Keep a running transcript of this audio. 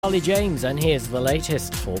Charlie James, and here's the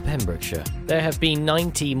latest for Pembrokeshire. There have been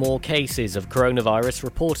 90 more cases of coronavirus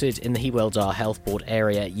reported in the Hywel Health Board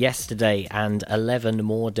area yesterday and 11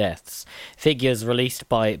 more deaths. Figures released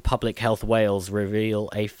by Public Health Wales reveal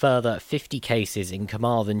a further 50 cases in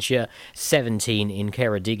Carmarthenshire, 17 in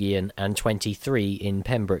Ceredigion and 23 in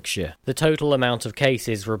Pembrokeshire. The total amount of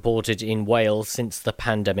cases reported in Wales since the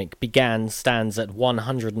pandemic began stands at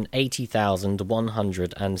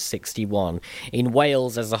 180,161. In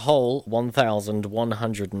Wales as a whole,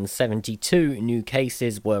 1,172 new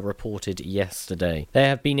cases were reported yesterday. There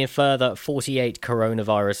have been a further 48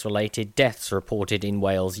 coronavirus-related deaths reported in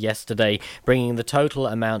Wales yesterday, bringing the total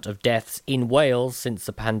amount of deaths in Wales since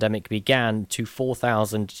the pandemic began to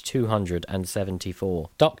 4,274.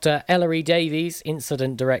 Dr. Ellery Davies,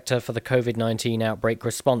 Incident Director for the COVID-19 Outbreak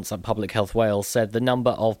Response at Public Health Wales, said the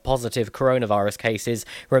number of positive coronavirus cases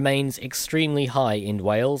remains extremely high in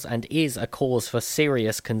Wales and is a cause for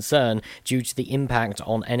serious concern due to the impact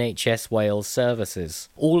on NHS Wales services.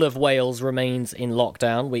 All of Wales remains in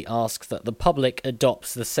lockdown. We ask that the public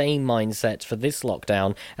adopts the same mindset for this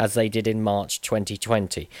lockdown as they did in March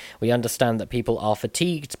 2020. We understand that people are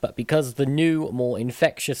fatigued, but because the new, more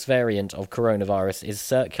infectious variant of coronavirus is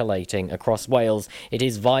circulating across Wales, it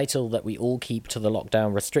is vital that we all keep to the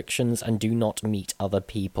lockdown restrictions and do not meet other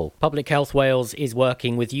people. Public Health Wales is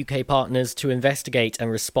working with UK partners to investigate and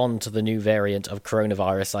respond to the new variant of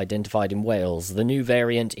coronavirus identified in Wales. The new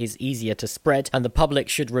variant is easier to spread, and the public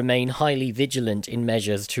should remain highly vigilant in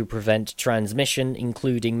measures to prevent transmission,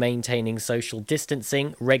 including maintaining social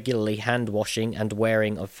distancing, regularly hand washing and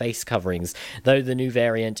wearing of face coverings. Though the new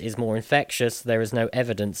variant is more infectious, there is no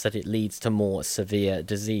evidence that it leads to more severe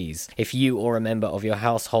disease. If you or a member of your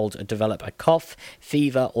household develop a cough,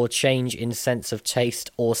 fever or change in sense of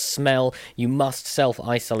taste or smell, you must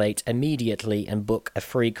self-isolate immediately and book a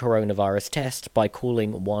free coronavirus test by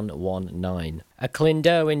calling 119. A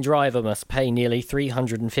Clynderwin driver must pay nearly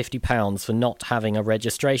 £350 for not having a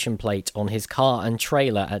registration plate on his car and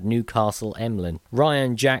trailer at Newcastle Emlyn.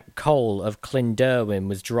 Ryan Jack Cole of Clynderwin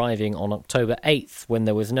was driving on October 8th when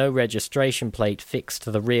there was no registration plate fixed to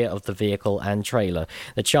the rear of the vehicle and trailer.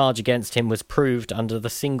 The charge against him was proved under the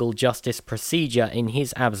single justice procedure in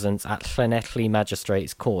his absence at Llanelli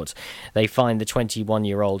Magistrates Court. They fined the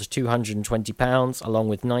 21-year-old £220 along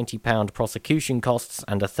with £90 prosecution costs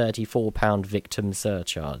and a £34 victim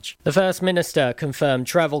surcharge. The First Minister confirmed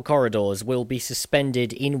travel corridors will be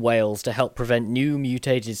suspended in Wales to help prevent new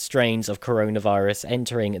mutated strains of coronavirus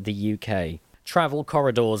entering the UK. Travel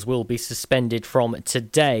corridors will be suspended from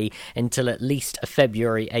today until at least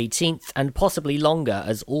February 18th and possibly longer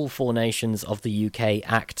as all four nations of the UK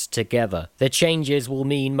act together. The changes will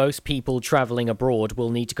mean most people travelling abroad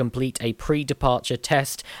will need to complete a pre-departure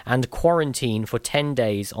test and quarantine for 10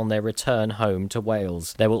 days on their return home to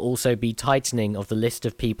Wales. There will also be tightening of the list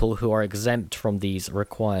of people who are exempt from these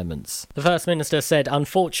requirements. The First Minister said,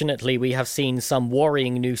 "Unfortunately, we have seen some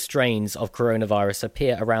worrying new strains of coronavirus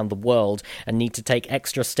appear around the world and need to take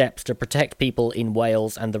extra steps to protect people in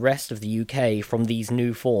Wales and the rest of the UK from these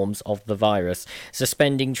new forms of the virus.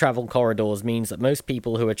 Suspending travel corridors means that most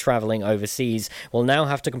people who are travelling overseas will now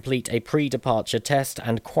have to complete a pre-departure test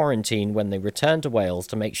and quarantine when they return to Wales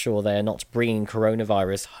to make sure they are not bringing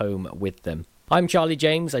coronavirus home with them." I'm Charlie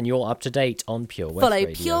James, and you're up to date on Pure West Radio.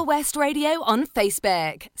 Follow Pure West Radio on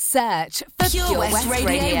Facebook. Search for Pure West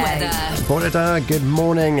Radio Weather. Bonita, good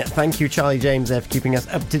morning. Thank you, Charlie James, there for keeping us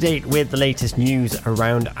up to date with the latest news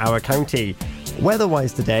around our county.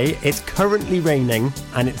 Weather-wise today, it's currently raining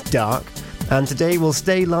and it's dark. And today will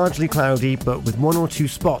stay largely cloudy, but with one or two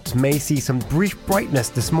spots may see some brief brightness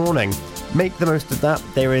this morning. Make the most of that.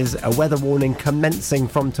 There is a weather warning commencing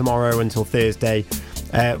from tomorrow until Thursday,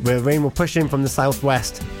 where rain will push in from the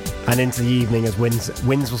southwest and into the evening as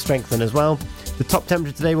winds will strengthen as well. The top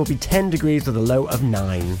temperature today will be 10 degrees with a low of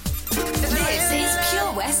 9. This is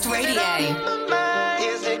Pure West Radio.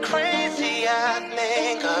 Is it crazy I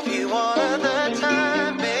think of you all the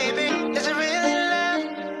time, baby? Is it really love?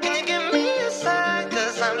 Can you give me a sign?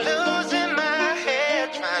 'Cause I'm losing my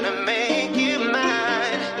head trying to make you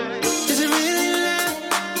mine. Is it really love?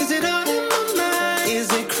 Is it all in my mind?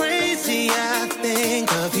 Is it crazy I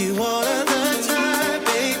think of you all the time,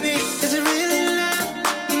 baby? Is it really love?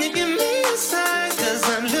 Can you give me a sign? 'Cause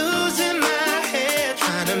I'm losing my head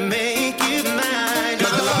trying to make you mine.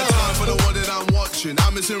 For the one that I'm watching,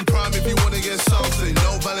 I'm missing prime if you wanna get something.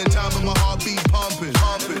 No Valentine, but my heartbeat pumping.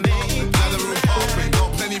 Gather room pumping.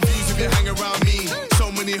 Got plenty views if you hang around me.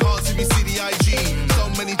 So many hearts if you see the IG. So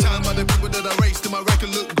many times by the people that I raced, and my record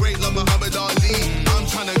look great like Muhammad Ali. I'm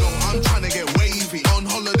trying to go, I'm trying to get wavy. On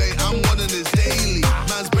holiday, I'm wanting this daily.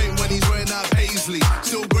 Man's bait when he's wearing that paisley.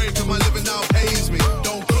 Still grey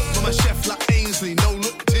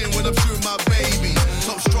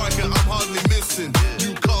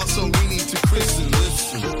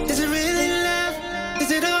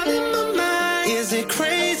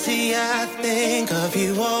crazy? I think of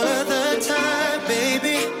you all of the time,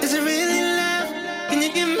 baby. Is it really love? Can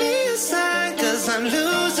you give me a sign? 'Cause I'm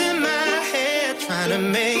losing my head trying to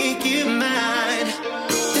make you mine.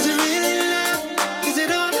 Is it really love? Is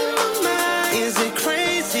it all in my mind? Is it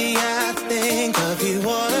crazy? I think of you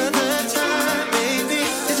all of the time, baby.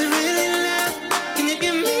 Is it really love? Can you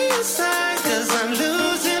give me a sign? 'Cause I'm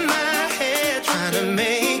losing my head trying to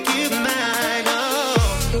make you mine.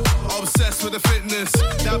 Oh, Obsessed with the fitness.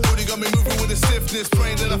 That booty got me moving with the stiffness.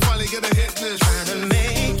 Praying that I finally get a hit list. trying to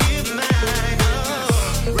make you mine.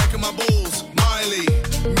 Oh, Wrecking my balls, Miley.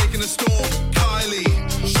 Making a storm, Kylie.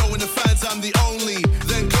 Showing the fans I'm the only.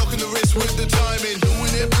 Then clocking the wrist with the timing.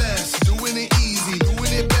 Doing it blessed, doing it easy,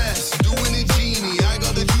 doing it best, doing it genie. I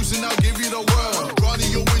got the juice and I'll give you the world.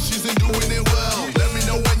 Granting your wishes and doing it well. Let me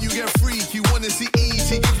know when you get free. If you wanna see E.T.,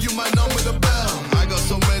 give you my number, the bell. I got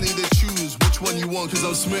so many to choose. Which one you want? 'Cause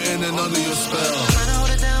I'm smitten and under your spell. trying to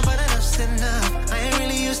hold it down, but enough's enough. I ain't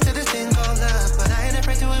really used to this thing called love, but I ain't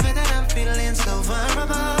afraid to admit that I'm feeling so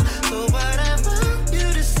vulnerable. So whatever you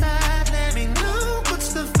decide, let me know what's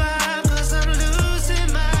the vibe. 'Cause I'm losing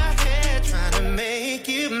my head trying to make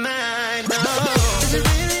you mine. Oh, is it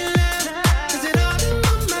really love? Is it all in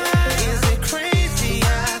my mind? Is it crazy?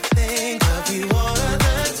 I think of you all of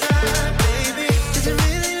the time, baby. Is it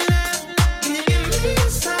really love? Can you give me a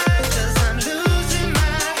sign? 'Cause I'm losing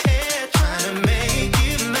my head trying to make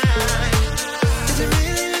you mine. Is it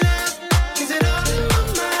really love? Is it all in my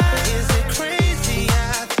mind? Is it crazy?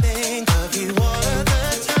 I think of you all of the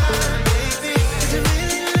time, baby. Is it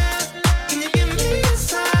really love? Can you give me a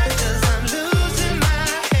sign? 'Cause I'm losing my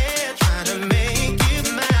head trying to make you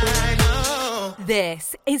mine. Oh.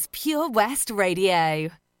 This is Pure West Radio.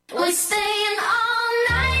 We're staying all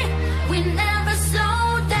night, we never slow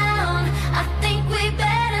down. I think we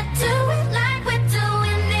better do it like we're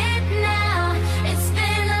doing it now. It's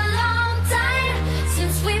been a long time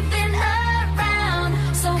since we've been around.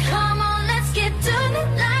 So come on, let's get doing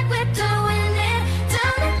it like we're doing it.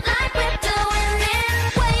 Doing it like we're doing it.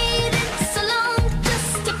 Waited so long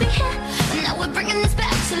just to be here. Now we're bringing this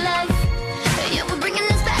back to life. Yeah, we're bringing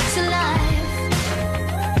this back to life.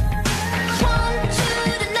 Want you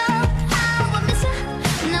to know how I miss you.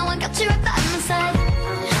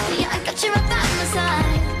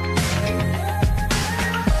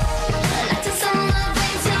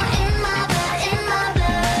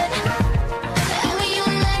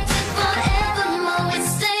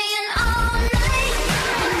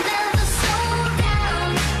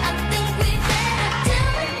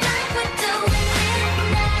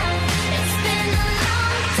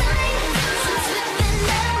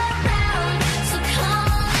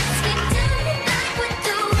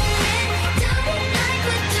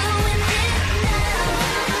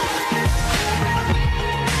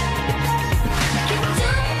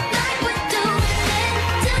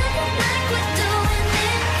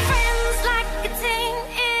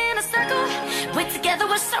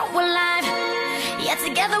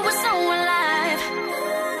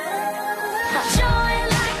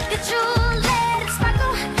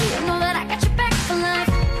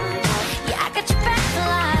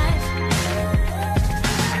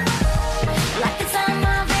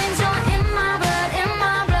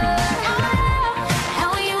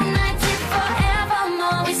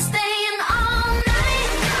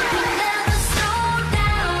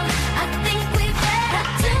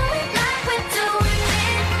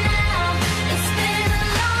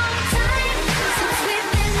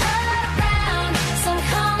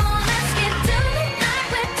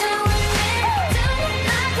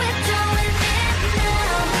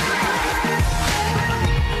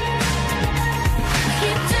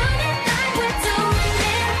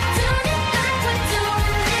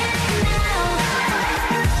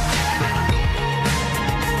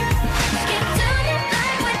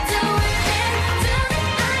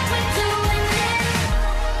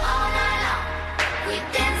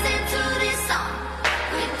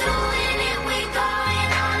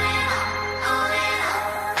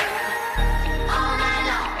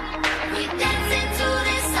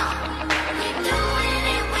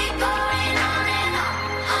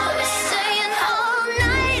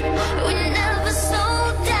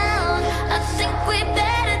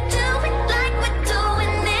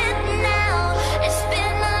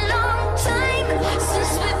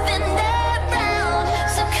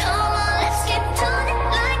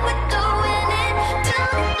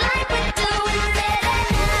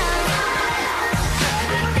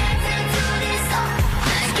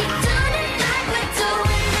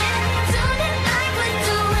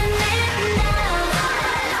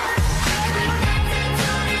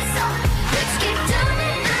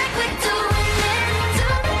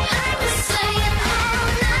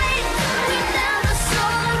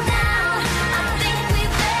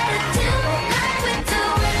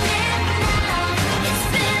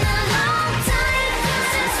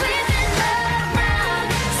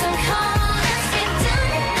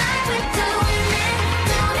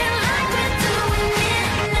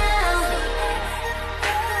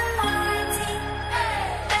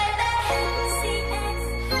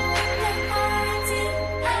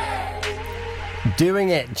 Doing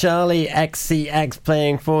It, Charlie XCX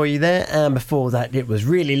playing for you there. And before that, it was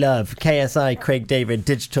Really Love, KSI, Craig David,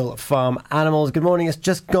 Digital Farm Animals. Good morning, it's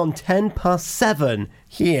just gone 7:10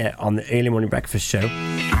 here on the Early Morning Breakfast Show.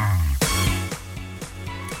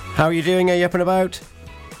 How are you doing? Are you up and about?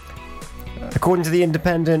 According to The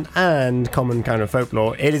Independent and Common Kind of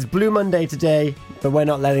Folklore, it is Blue Monday today, but we're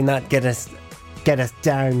not letting that get us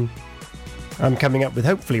down. I'm coming up with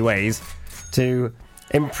hopefully ways to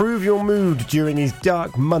improve your mood during these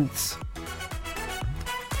dark months,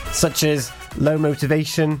 such as low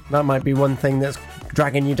motivation. That might be one thing that's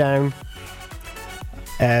dragging you down.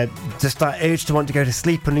 Just that urge to want to go to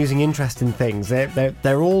sleep and losing interest in things.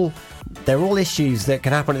 They're all issues that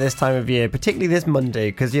can happen at this time of year, particularly this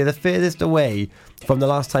Monday, because you're the furthest away from the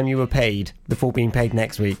last time you were paid before being paid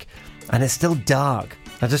next week, and it's still dark.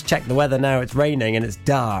 I just checked the weather now, it's raining and it's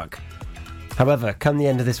dark. However, come the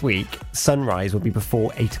end of this week, sunrise will be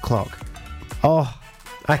before 8 o'clock. Oh,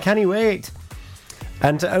 I can't wait.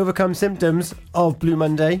 And to overcome symptoms of Blue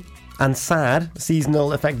Monday and SAD,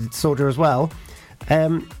 seasonal affective disorder as well,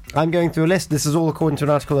 I'm going through a list. This is all according to an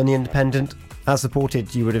article on The Independent, as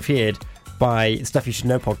supported, you would have heard, by Stuff You Should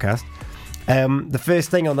Know podcast. The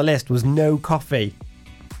first thing on the list was no coffee.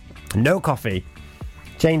 No coffee.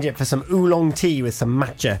 Change it for some oolong tea with some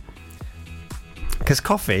matcha. Because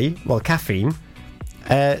caffeine,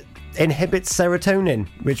 inhibits serotonin,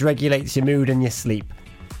 which regulates your mood and your sleep.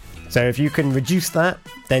 So if you can reduce that,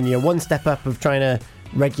 then you're one step up of trying to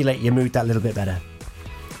regulate your mood that little bit better.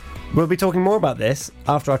 We'll be talking more about this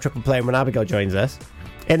after our triple play when Abigail joins us.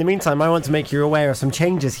 In the meantime, I want to make you aware of some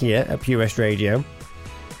changes here at Pure West Radio.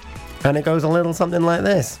 And it goes a little something like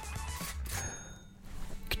this.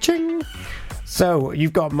 Ka-ching! So,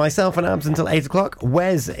 you've got myself and Abz until 8 o'clock.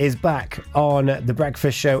 Wes is back on The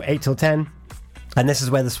Breakfast Show 8 till 10. And this is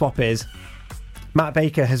where the swap is. Matt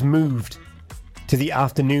Baker has moved to the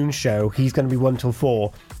afternoon show. He's going to be 1 till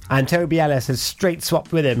 4. And Toby Ellis has straight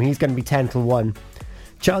swapped with him. He's going to be 10 till 1.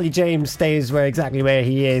 Charlie James stays exactly where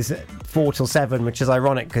he is, 4 till 7, which is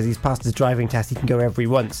ironic because he's passed his driving test. He can go wherever he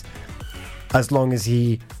wants, as long as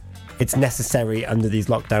it's necessary under these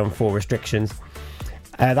lockdown 4 restrictions.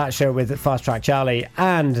 That show with Fast Track Charlie,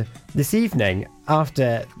 and this evening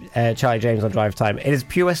after Charlie James on Drive Time, it is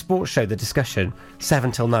Pure West Sports Show, The Discussion,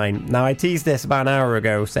 7 till 9. Now, I teased this about an hour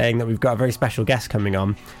ago, saying that we've got a very special guest coming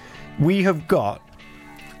on. We have got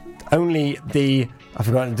only I've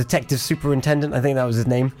forgotten, Detective Superintendent, I think that was his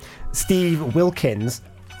name, Steve Wilkins,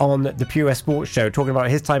 on the Pure West Sports Show, talking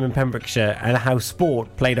about his time in Pembrokeshire and how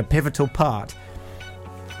sport played a pivotal part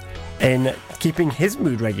in keeping his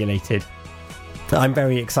mood regulated. I'm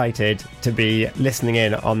very excited to be listening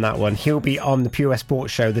in on that one. He'll be on the Pure West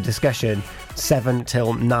Sports Show, The Discussion, 7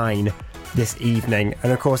 till 9 this evening.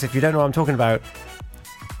 And of course, if you don't know what I'm talking about,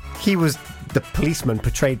 he was the policeman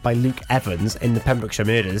portrayed by Luke Evans in the Pembrokeshire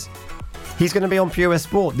Murders. He's going to be on Pure West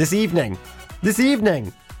Sport this evening.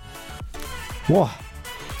 Whoa.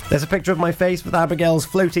 There's a picture of my face with Abigail's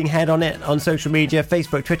floating head on it on social media,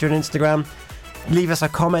 Facebook, Twitter and Instagram. Leave us a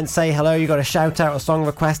comment, say hello, you got a shout out, a song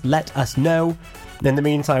request, let us know. In the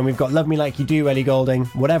meantime, we've got Love Me Like You Do, Ellie Goulding,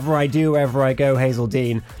 Whatever I Do, Wherever I Go, Hazel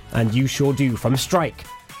Dean, and You Sure Do from Strike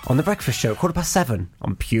on The Breakfast Show, 7:15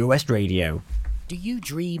 on Pure West Radio. Do you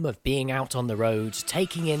dream of being out on the road,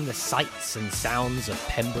 taking in the sights and sounds of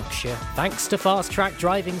Pembrokeshire? Thanks to Fast Track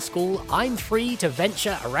Driving School, I'm free to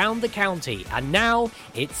venture around the county, and now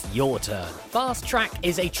it's your turn. Fast Track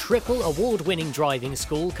is a triple award-winning driving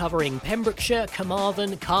school covering Pembrokeshire,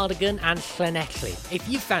 Carmarthen, Cardigan and Llanelli. If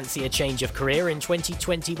you fancy a change of career in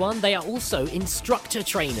 2021, they are also instructor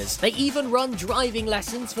trainers. They even run driving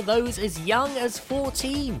lessons for those as young as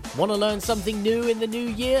 14. Want to learn something new in the new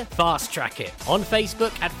year? Fast Track it. On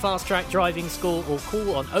Facebook at Fast Track Driving School or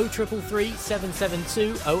call on 0333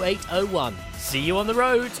 772 0801. See you on the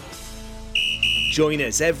road. Join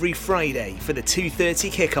us every Friday for the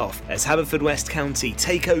 2:30 kickoff as Haverfordwest County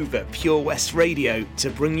take over Pure West Radio to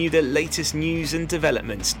bring you the latest news and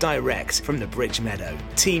developments direct from the Bridge Meadow.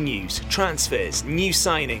 Team news, transfers, new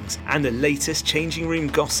signings and the latest changing room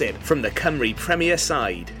gossip from the Cymru Premier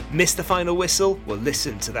side. Miss the final whistle? Well,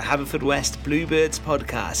 listen to the Haverfordwest Bluebirds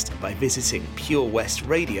podcast by visiting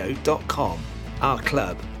purewestradio.com. Our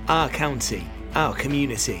club, our county, our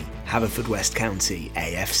community. Haverfordwest County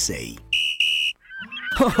AFC.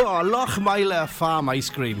 Oh, Lochmeyler Farm Ice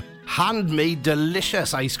Cream. Handmade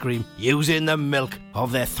delicious ice cream using the milk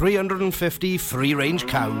of their 350 free-range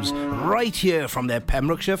cows right here from their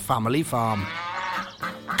Pembrokeshire family farm.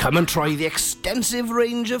 Come and try the extensive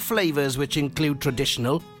range of flavours which include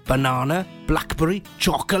traditional, banana, blackberry,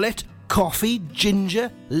 chocolate, coffee,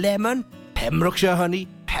 ginger, lemon, Pembrokeshire honey,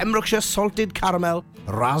 Pembrokeshire salted caramel,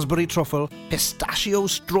 raspberry truffle, pistachio,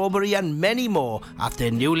 strawberry and many more at their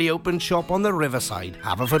newly opened shop on the Riverside,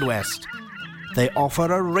 Haverfordwest. They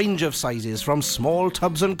offer a range of sizes from small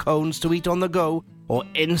tubs and cones to eat on the go or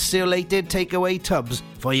insulated takeaway tubs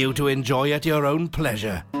for you to enjoy at your own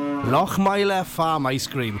pleasure. Lochmeyler Farm Ice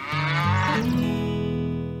Cream.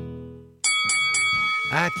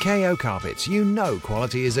 At KO Carpets, you know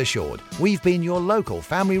quality is assured. We've been your local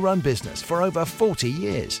family-run business for over 40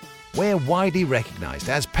 years. We're widely recognised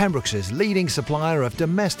as Pembrokeshire's leading supplier of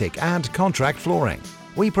domestic and contract flooring.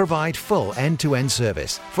 We provide full end-to-end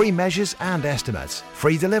service, free measures and estimates,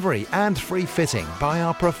 free delivery and free fitting by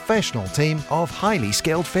our professional team of highly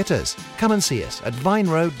skilled fitters. Come and see us at Vine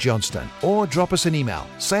Road, Johnston, or drop us an email,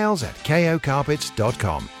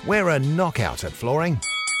 sales@kocarpets.com. We're a knockout at flooring.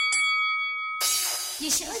 You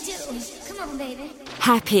sure do. Come on, baby.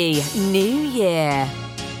 Happy New Year.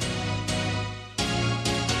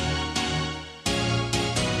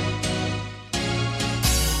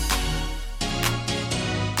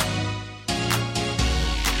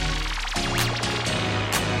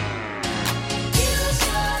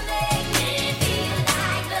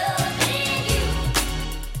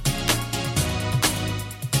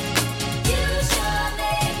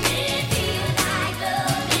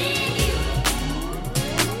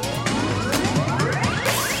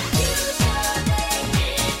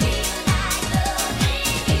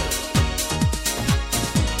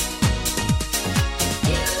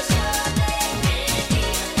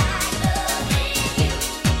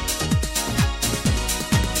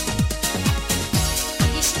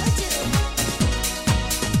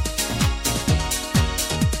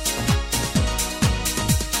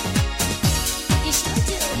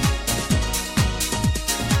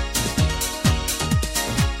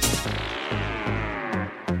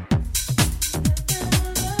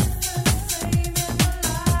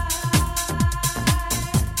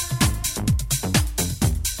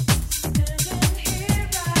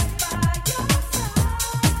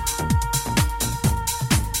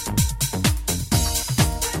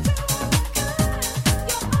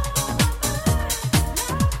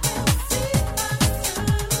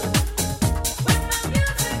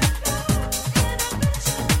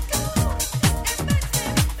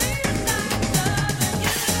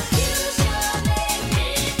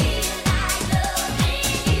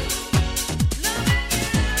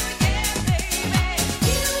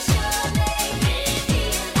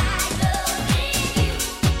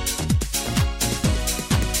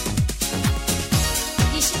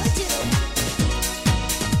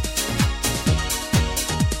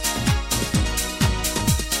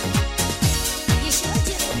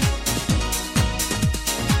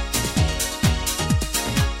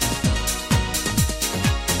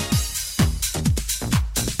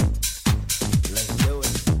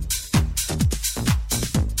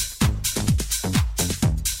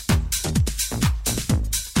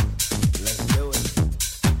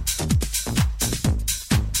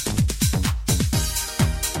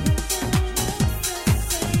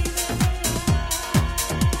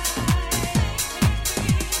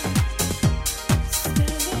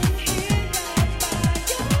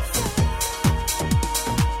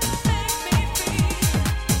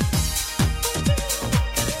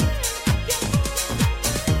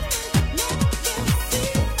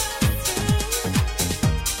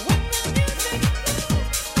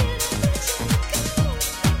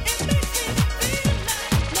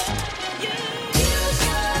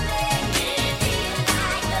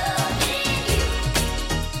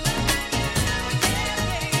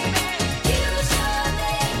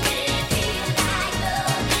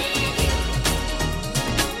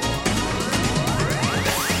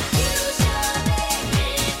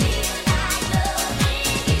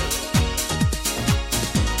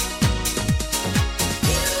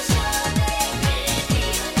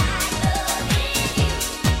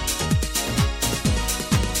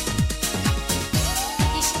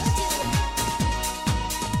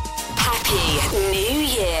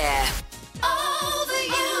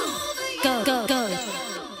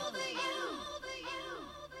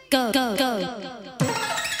 Go, go, go.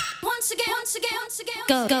 Once again, once again, once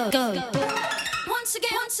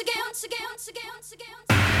again, once again, once again.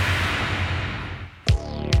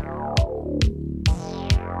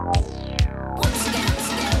 Once again, once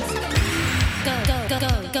again, once again. Go, go, go,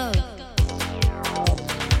 go, go.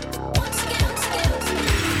 Once again, once again, once again.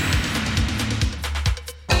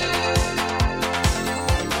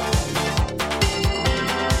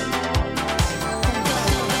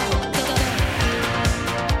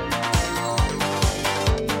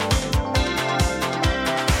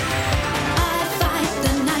 I fight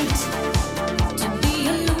the night to be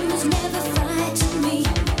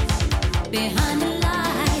behind the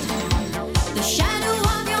light, the shadow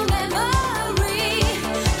of your memory.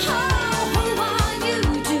 Oh, who are you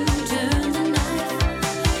to turn the knife?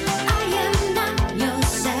 I am not your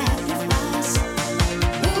sacrifice.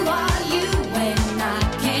 Who are you when I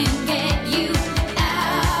can't get you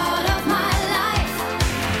out of my life?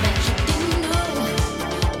 Bet you didn't know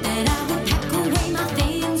that I would pack away my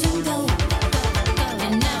things and go.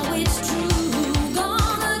 And now it's true,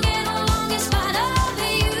 gonna get along in spite of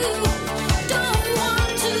you. Don't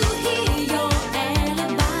want to hear your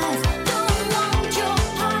alibis, don't want your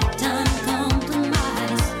part-time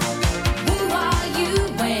compromise. Who are you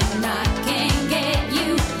when I can't get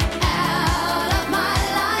you out of my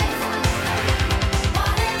life?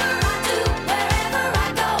 Whatever I do, wherever I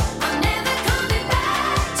go, I'm never coming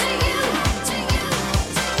back to you.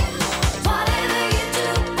 Whatever you do,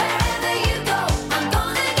 wherever you go, I'm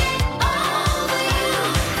gonna get over you.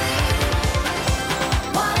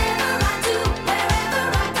 Whatever I do, wherever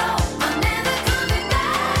I go, I'm never coming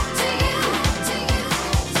back to you.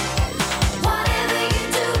 Whatever you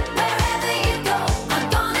do, wherever you go, I'm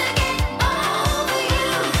gonna get over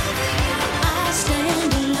you. I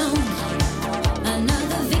stand alone,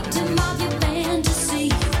 another victim of your fantasy.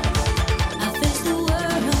 I face the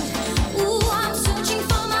world, ooh, I'm searching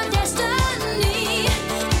for my destiny.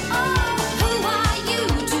 Oh, who are you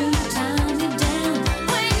to tie me down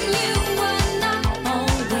when you were not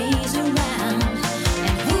always around?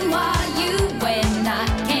 And who are you when I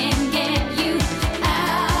can't get you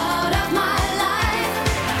out of my life?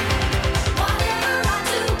 Whatever I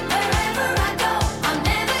do, wherever I go, I'm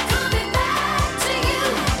never coming back to you.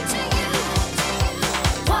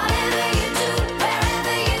 Whatever you do,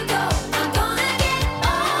 wherever you go, I'm gonna get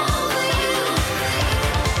over you.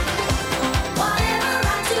 Whatever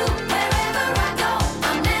I do, wherever I go,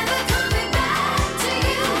 I'm never coming back to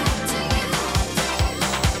you.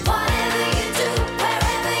 Whatever you do,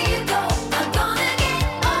 wherever you go, I'm gonna get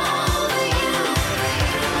over you.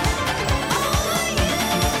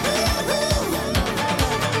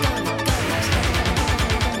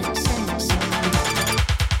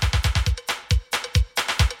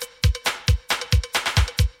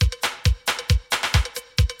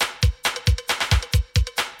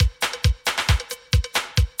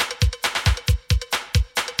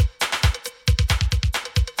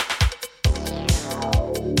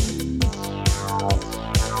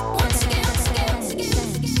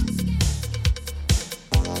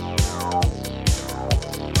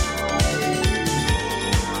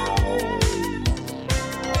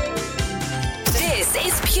 This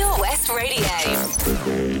is Pure West Radio.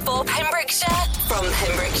 For Pembrokeshire, from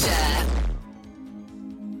Pembrokeshire.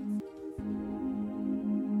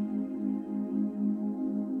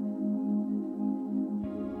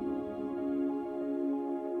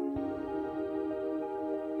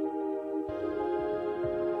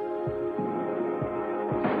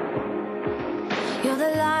 You're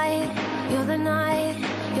the light, you're the night,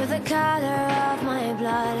 you're the color of my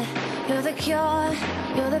blood. You're the cure,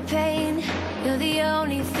 you're the pain, you're the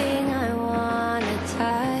only thing I wanna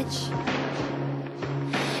touch.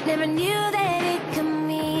 Never knew that it could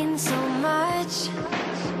mean so much,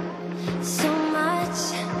 so much.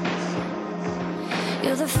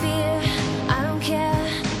 You're the fear, I don't care,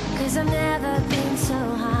 'cause I've never been so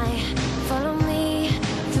high. Follow me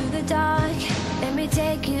through the dark, let me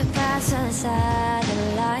take you past the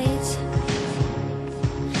satellites.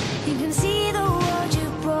 You can see the world you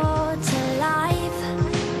brought to life,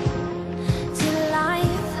 to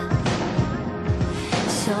life.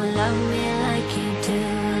 So love me like you do,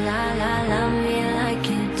 la la, love me like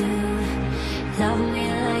you do. Love me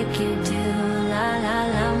like you do, la la,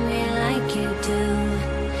 love me like you do.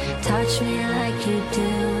 Touch me like you do,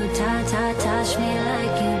 touch me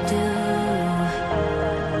like you do.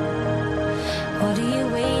 What are you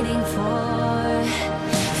waiting for?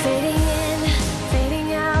 Fading in, fading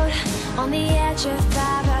out, on the edge of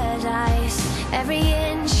paradise. Every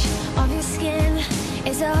inch of your skin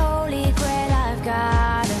is a holy grail I've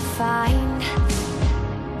gotta find.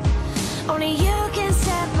 Only you can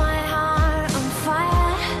set my heart on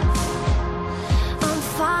fire, on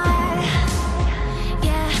fire.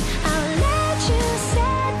 Yeah, I'll let you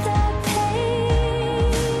set the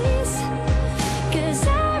pace, 'cause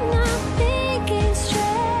I'm not thinking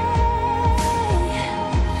straight.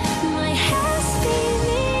 My head's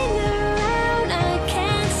spinning around, I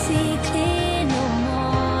can't see clear no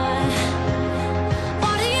more.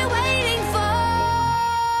 What are you waiting for?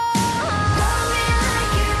 Love me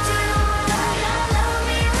like you do, la la.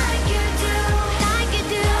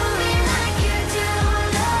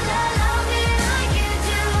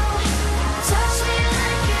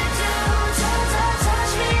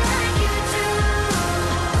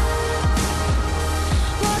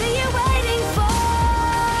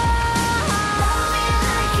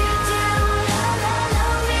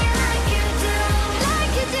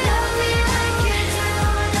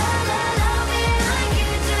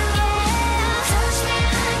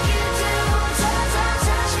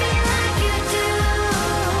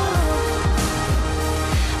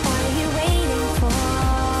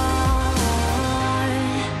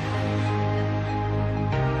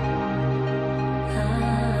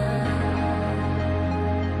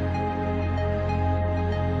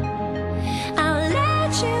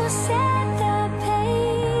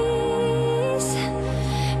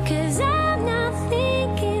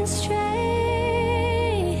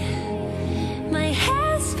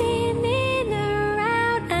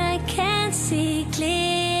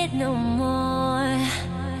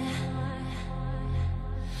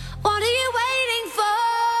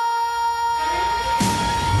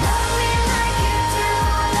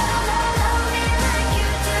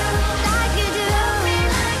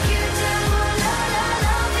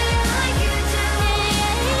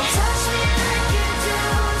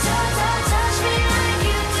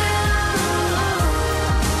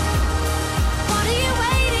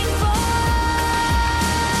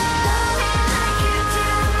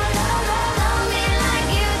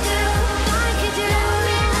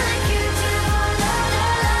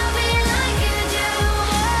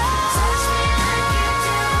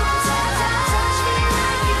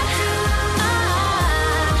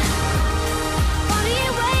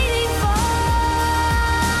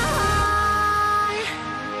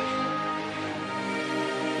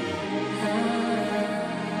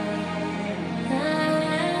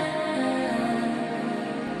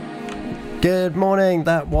 Good morning,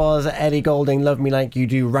 that was Eddie Goulding, Love Me Like You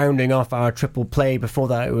Do, rounding off our triple play. Before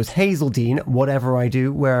that it was Hazeldine, Whatever I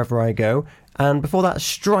Do, Wherever I Go. And before that,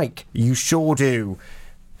 Strike, You Sure Do.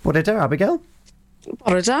 What a do, Abigail?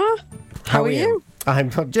 What a da. How are you? I'm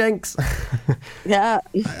Jinx. Yeah.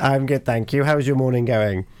 I'm good, thank you. How's your morning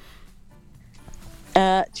going?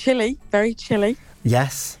 Chilly, very chilly.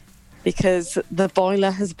 Yes. Because the boiler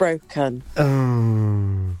has broken.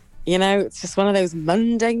 You know, it's just one of those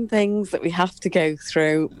mundane things that we have to go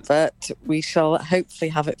through, but we shall hopefully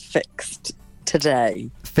have it fixed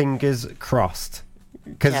today. Fingers crossed.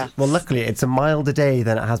 Because, Yes. well, luckily it's a milder day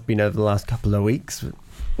than it has been over the last couple of weeks.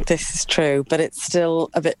 This is true, but it's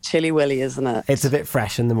still a bit chilly-willy, isn't it? It's a bit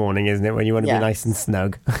fresh in the morning, isn't it, when you want to be Yes. nice and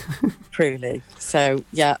snug. Truly. So,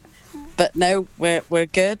 yeah. But no, we're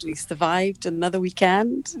good. We survived another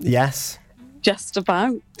weekend. Yes. Just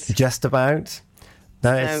about. Just about.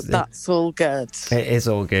 No, So that's all good. It is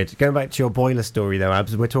all good. Going back to your boiler story, though,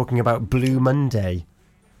 Abs, we're talking about Blue Monday.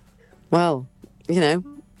 Well, you know,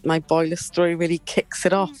 my boiler story really kicks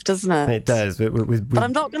it off, doesn't it? It does. But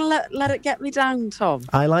I'm not going to let it get me down, Tom.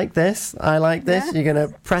 I like this. Yeah. You're going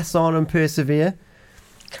to press on and persevere.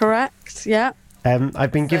 Correct, yeah.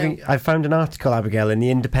 I found an article, Abigail, in The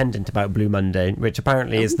Independent about Blue Monday, which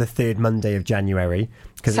apparently is the third Monday of January.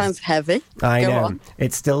 Sounds heavy. I Go know. on.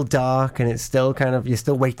 It's still dark and it's still you're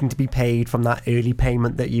still waiting to be paid from that early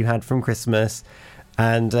payment that you had from Christmas.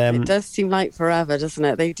 And it does seem like forever, doesn't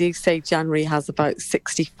it? They do say January has about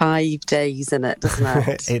 65 days in it, doesn't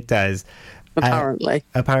it? It does. Apparently.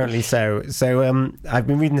 Apparently so. So I've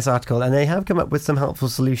been reading this article and they have come up with some helpful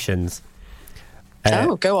solutions.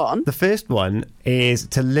 Go on. The first one is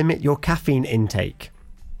to limit your caffeine intake.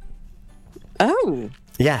 Oh.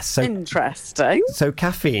 Yes. So, interesting. So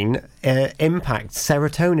caffeine impacts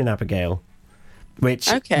serotonin, Abigail,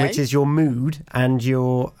 which is your mood and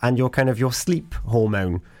your kind of your sleep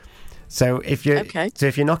hormone. So if you're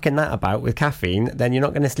knocking that about with caffeine, then you're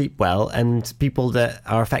not going to sleep well. And people that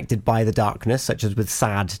are affected by the darkness, such as with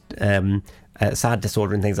SAD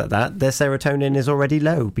disorder and things like that, their serotonin is already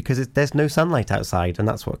low because there's no sunlight outside, and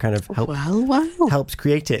that's what kind of helps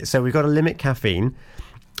create it. So we've got to limit caffeine.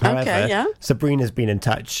 However, Sabrina's been in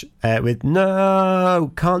touch with,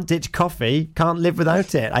 no, can't ditch coffee, can't live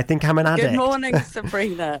without it. I think I'm an addict. Good morning,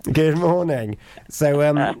 Sabrina. Good morning. So,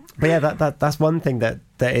 but yeah, that's one thing that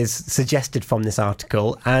is suggested from this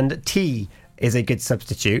article. And tea is a good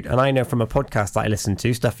substitute. And I know from a podcast that I listen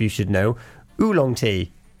to, Stuff You Should Know, oolong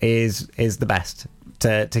tea is the best.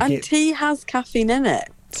 And tea has caffeine in it.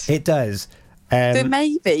 It does. So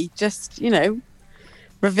maybe just,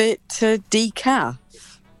 revert to decaf.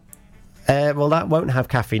 Well, that won't have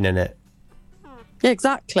caffeine in it. Yeah,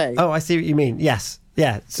 exactly. Oh, I see what you mean. Yes.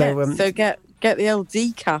 Yeah. So, so get the old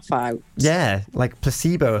decaf out. Yeah, like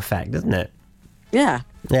placebo effect, isn't it? Yeah.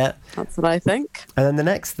 Yeah. That's what I think. And then the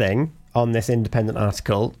next thing on this independent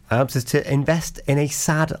article, Abs, is to invest in a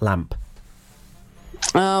sad lamp.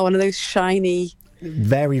 Oh, one of those shiny,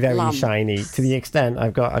 very, very lamps. Shiny. To the extent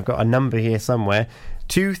I've got a number here somewhere.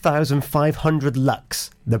 2,500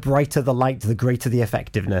 lux. The brighter the light, the greater the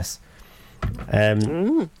effectiveness.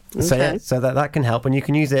 Okay. So that can help, and you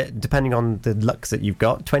can use it depending on the lux that you've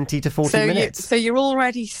got, 20 to 40 minutes. So you're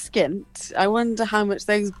already skint. I wonder how much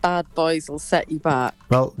those bad boys will set you back.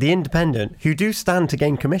 Well, the Independent, who do stand to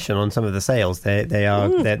gain commission on some of the sales, they're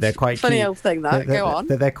quite funny keen. Old thing that. Go on.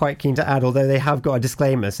 They're quite keen to add, although they have got a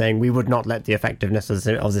disclaimer saying we would not let the effectiveness of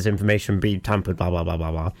this information be tampered. Blah blah blah blah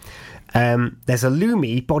blah. There's a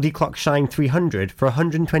Lumi Body Clock Shine 300 for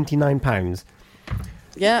 £129.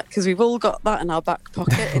 Yeah, because we've all got that in our back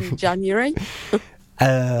pocket in January.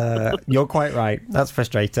 You're quite right. That's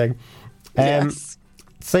frustrating. Yes.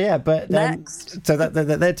 So yeah, but next. So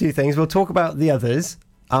they're two things. We'll talk about the others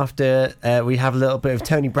after we have a little bit of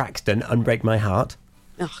Tony Braxton, Unbreak My Heart.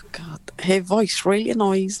 Oh God, her voice really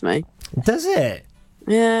annoys me. Does it?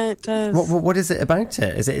 Yeah, it does. What is it about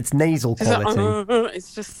it? Is it its nasal quality?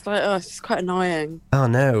 It's just like, it's just quite annoying. Oh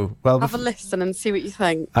no! Well, have a listen and see what you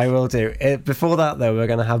think. I will do. Before that, though, we're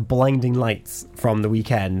going to have Blinding Lights from The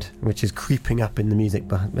Weeknd, which is creeping up in the music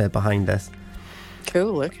behind us.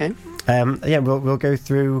 Cool. Okay. Yeah, we'll go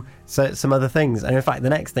through some other things, and in fact, the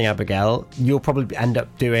next thing, Abigail, you'll probably end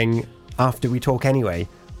up doing after we talk anyway.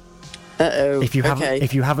 If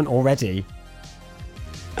you haven't already.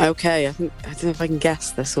 Okay, I don't know if I can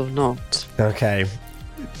guess this or not. Okay.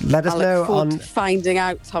 Let us know on finding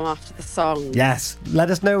out, Tom, after the song. Yes. Let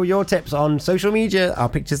us know your tips on social media. Our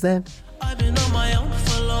pictures there. I've been on my own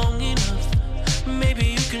for long enough. Maybe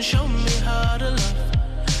you can show me how to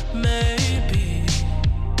love. Maybe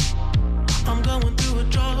I'm going through a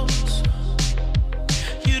drought.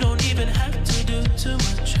 You don't even have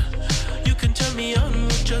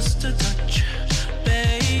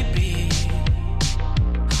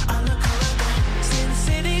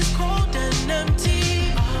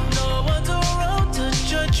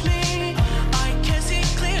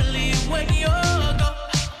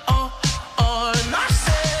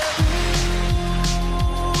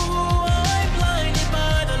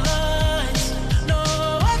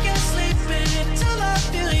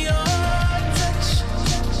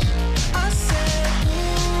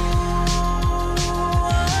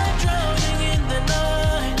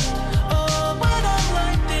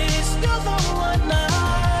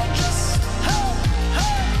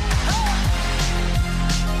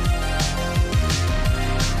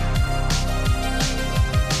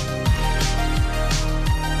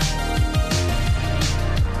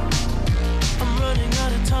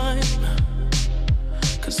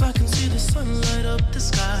 'cause I can see the sun light up the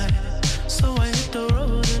sky. So I hit the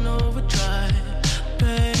road in overdrive,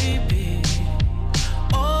 baby.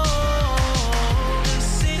 Oh, the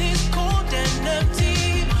city's cold and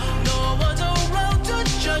empty. No one's around to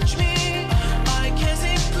judge me. I can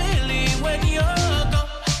see clearly when you're gone.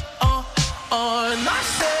 And I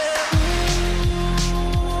said, ooh,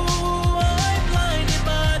 I'm blinded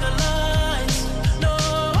by the lights. No,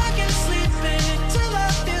 I can't sleep until I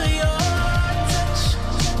feel your touch.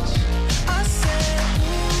 I said,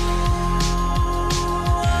 ooh,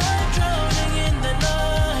 I'm drowning in the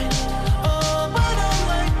night. Oh, but I'm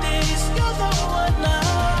like this, you're the one I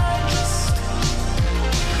trust.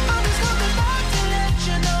 I'm just coming back to let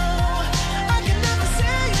you know I can never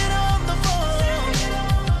say it on the phone.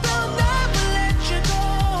 They'll never let you go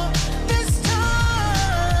this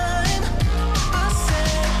time. I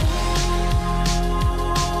said, ooh,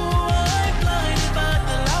 I'm blinded by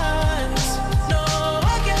the lights. No,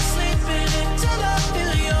 I can't sleep until I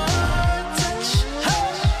feel your touch. Hey,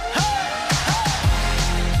 hey,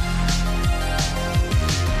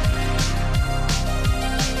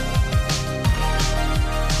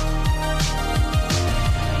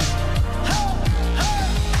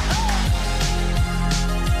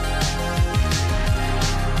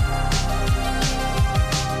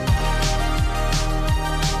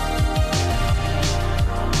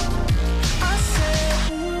 I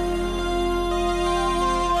said,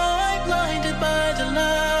 ooh, I'm blinded by the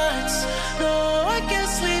lights. No, I can't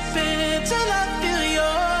sleep until I feel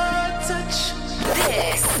your touch.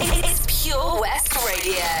 This is Pure West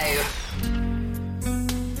Radio.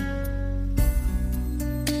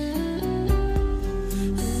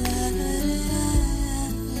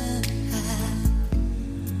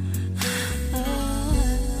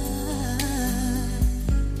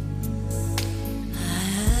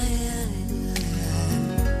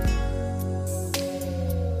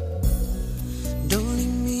 Don't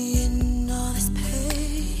leave me in all this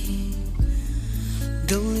pain.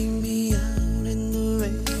 Don't leave me out in the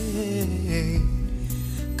rain.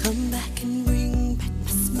 Come back and bring back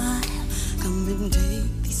my smile. Come and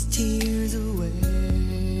take these tears away.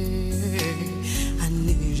 I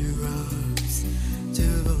need your arms to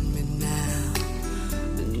hold me now.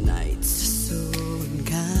 The nights are so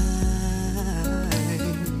unkind.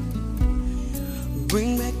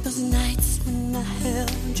 Bring back those nights when I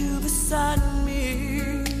held you beside me.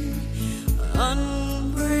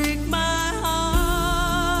 Unbreak my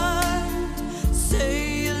heart.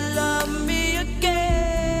 Say you love me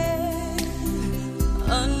again.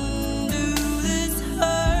 Undo this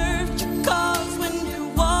hurt you caused when you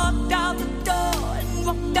walked out the door and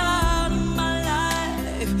walked out of my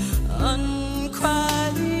life. Uncry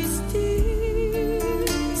these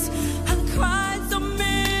tears. I've cried so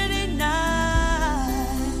many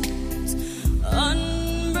nights.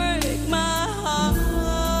 Unbreak my heart.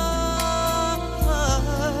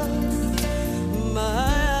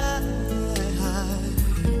 My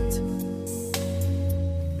heart.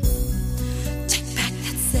 Take back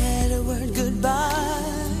that sad word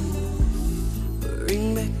goodbye. Bring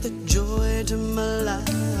back the joy to my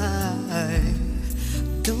life.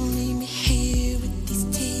 Don't leave me here with these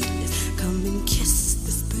tears. Come and kiss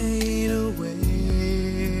this pain away.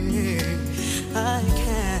 I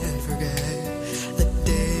can't forget the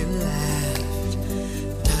day you left.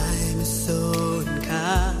 Time is so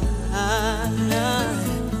unkind.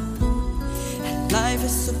 And life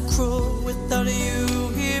is so cruel without you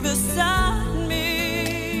here beside me.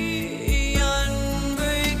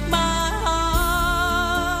 Unbreak my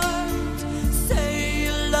heart. Say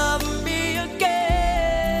you love me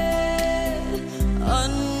again.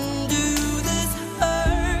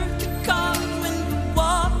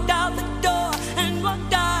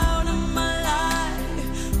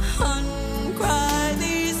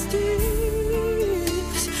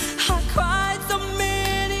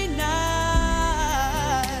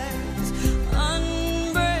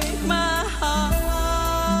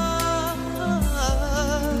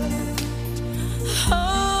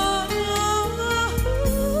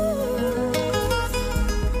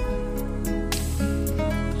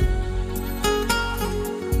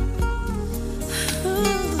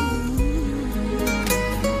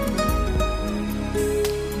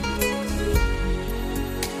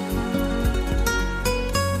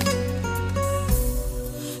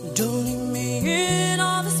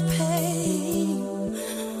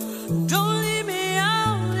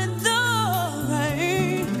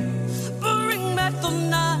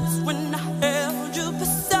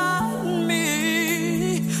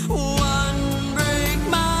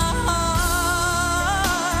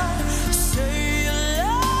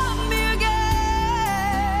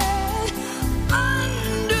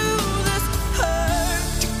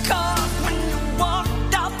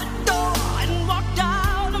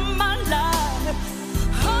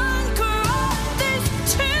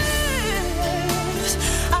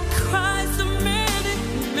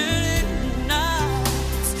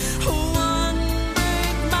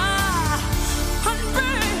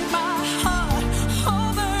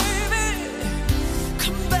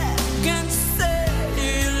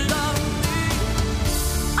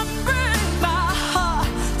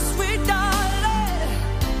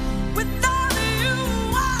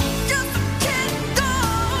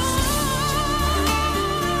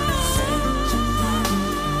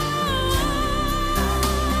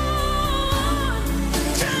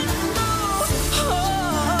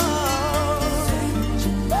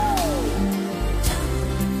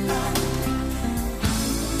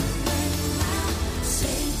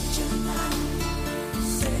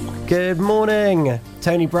 Good morning.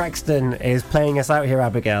 Tony Braxton is playing us out here,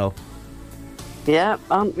 Abigail. Yeah,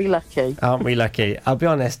 aren't we lucky? Aren't we lucky? I'll be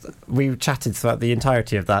honest, we chatted throughout the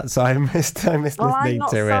entirety of that, so I missed Well, listening I'm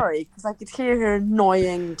not to sorry, because I could hear her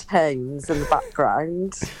annoying tones in the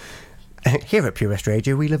background. it. Here at Pure West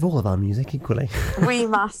Radio, we love all of our music equally. We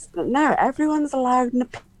must. No, everyone's allowed an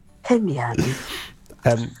opinion.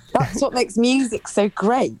 That's what makes music so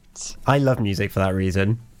great, I love music for that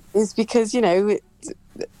reason. is because, you know, it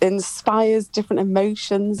inspires different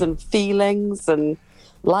emotions and feelings and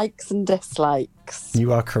likes and dislikes.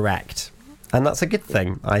 You are correct. And that's a good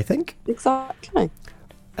thing, I think. Exactly.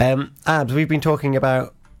 Abz, we've been talking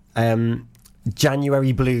about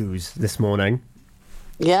January blues this morning.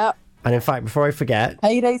 Yeah. And in fact, before I forget...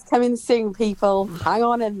 Payday's coming soon, people. Hang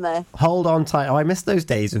on in there. Hold on tight. Oh, I missed those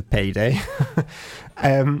days of payday.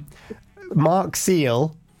 Mark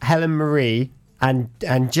Seal, Helen Marie, and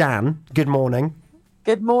Jan, good morning.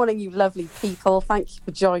 Good morning, you lovely people. Thank you for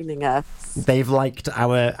joining us. They've liked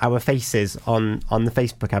our faces on the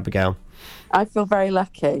Facebook, Abigail. I feel very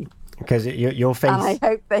lucky. Because your face... And I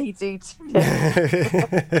hope they do too.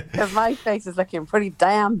 Because my face is looking pretty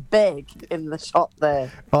damn big in the shot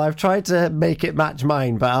there. Well, I've tried to make it match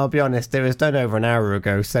mine, but I'll be honest, it was done over an hour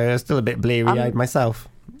ago, so I'm still a bit bleary-eyed myself.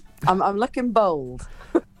 I'm looking bold.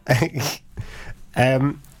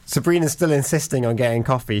 Sabrina's still insisting on getting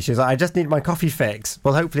coffee. She's like, I just need my coffee fix.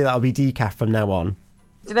 Well, hopefully that'll be decaf from now on.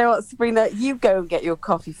 Do you know what, Sabrina? You go and get your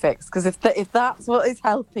coffee fix, because if that's what is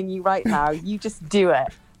helping you right now, you just do it.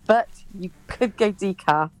 But you could go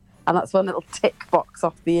decaf, and that's one little tick box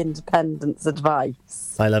off the independence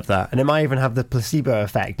advice. I love that. And it might even have the placebo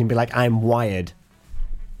effect and be like, I'm wired.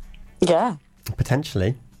 Yeah.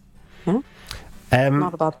 Potentially. Yeah.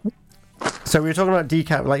 Not a bad one. So we were talking about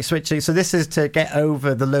decaf, like switching. So this is to get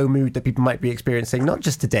over the low mood that people might be experiencing, not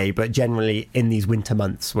just today, but generally in these winter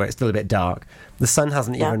months where it's still a bit dark. The sun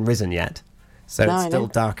hasn't even risen yet, so it's still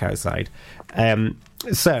dark outside.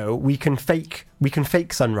 So we can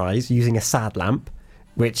fake sunrise using a sad lamp,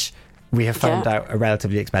 which we have found out are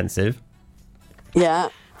relatively expensive. Yeah.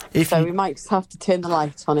 We might just have to turn the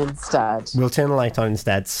light on instead. We'll turn the light on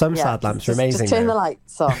instead. Some sad lamps are amazing. Just turn the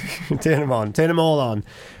lights on. Turn them on. Turn them all on.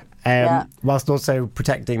 Whilst also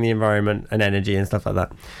protecting the environment and energy and stuff like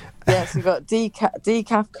that. Yes, we've got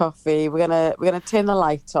decaf coffee. We're gonna turn the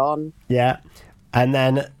light on. Yeah, and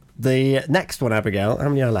then the next one, Abigail. How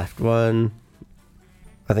many are left? One.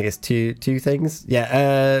 I think it's two things.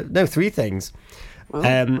 Yeah. No, three things. Oh,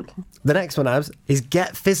 okay. The next one, Abz, is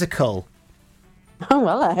get physical. Oh,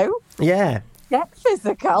 hello. Yeah. Get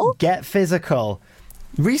physical. Get physical.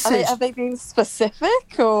 Research. Are they being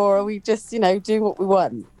specific, or are we just, do what we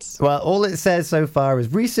want? Well, all it says so far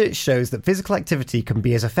is research shows that physical activity can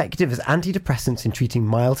be as effective as antidepressants in treating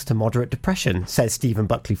mild to moderate depression, says Stephen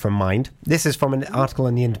Buckley from Mind. This is from an article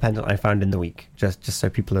in The Independent I found in the week, just so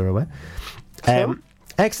people are aware. Sure.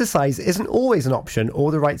 Exercise isn't always an option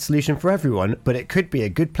or the right solution for everyone, but it could be a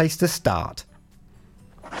good place to start.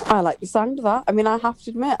 I like the sound of that. I mean, I have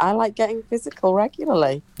to admit, I like getting physical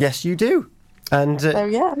regularly. Yes, you do. And so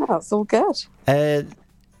yeah, no, that's all good.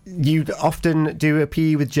 You often do a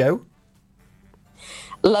PE with Joe?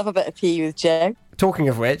 Love a bit of PE with Joe. Talking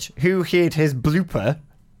of which, who heard his blooper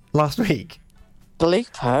last week?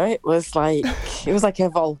 Blooper? It was like a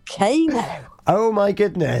volcano. Oh my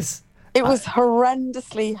goodness. It was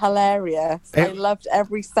horrendously hilarious. I loved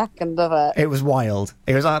every second of it. It was wild.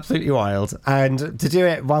 It was absolutely wild. And to do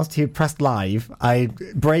it whilst he pressed live,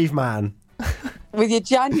 brave man. With your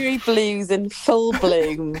January blues in full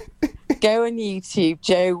bloom, go on YouTube,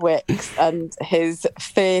 Joe Wicks, and his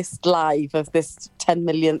first live of this 10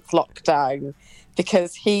 millionth lockdown,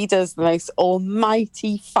 because he does the most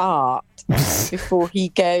almighty fart before he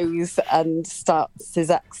goes and starts his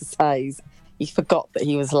exercise. He forgot that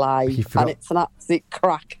he was live, and it's an absolute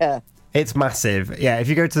cracker. It's massive. Yeah, if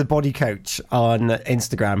you go to the Body Coach on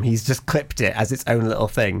Instagram, he's just clipped it as its own little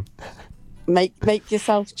thing. Make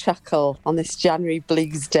yourself chuckle on this January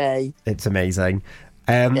Blues Day. It's amazing.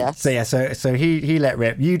 Yes. So he let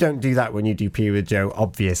rip. You don't do that when you do PE with Joe,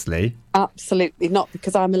 obviously. Absolutely not,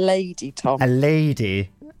 because I'm a lady, Tom. A lady.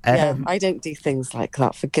 Yeah, I don't do things like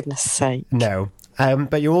that, for goodness sake. No.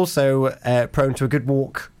 But you're also prone to a good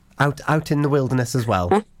walk out in the wilderness as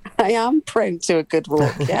well. I am prone to a good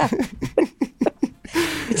walk, yeah.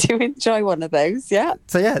 Do enjoy one of those, yeah.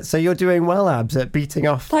 So you're doing well, Abz, at beating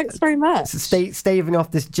off. Thanks very much. Staving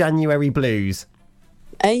off this January blues.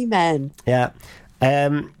 Amen. Yeah.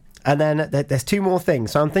 And then there's two more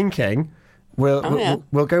things. So I'm thinking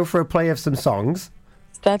we'll go for a play of some songs.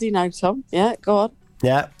 Steady now, Tom. Yeah, go on.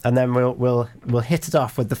 Yeah, and then we'll hit it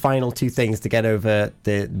off with the final two things to get over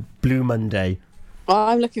the Blue Monday.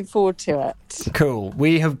 I'm looking forward to it. Cool.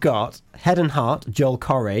 We have got Head and Heart, Joel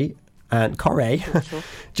Corey, and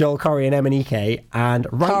Joel Corey and Emanike, and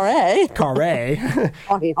Corey.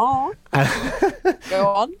 Go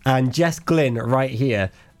on. And Jess Glynn right here,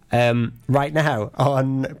 right now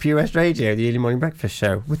on Pure West Radio, the early morning breakfast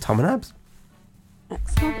show with Tom and Abz.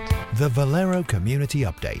 Excellent. The Valero Community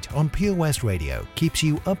Update on Pure West Radio keeps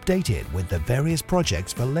you updated with the various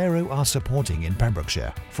projects Valero are supporting in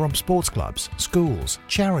Pembrokeshire, from sports clubs, schools,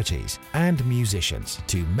 charities and musicians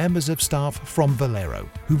to members of staff from Valero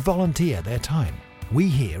who volunteer their time. We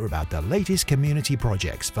hear about the latest community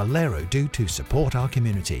projects Valero do to support our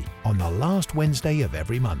community on the last Wednesday of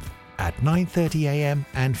every month at 9:30 a.m.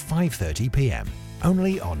 and 5:30 p.m.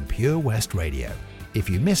 only on Pure West Radio. If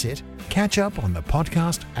you miss it, catch up on the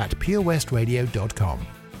podcast at purewestradio.com.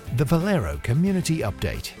 The Valero Community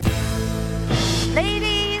Update.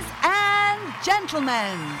 Ladies and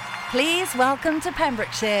gentlemen, please welcome to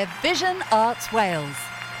Pembrokeshire Vision Arts Wales,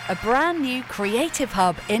 a brand new creative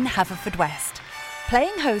hub in Haverfordwest,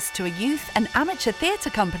 playing host to a youth and amateur theatre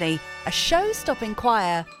company, a show-stopping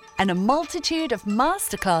choir, and a multitude of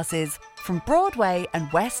masterclasses from Broadway and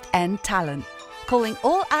West End talent, calling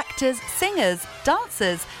all actors, singers,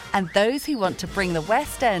 dancers and those who want to bring the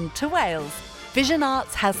West End to Wales. Vision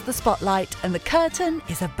Arts has the spotlight and the curtain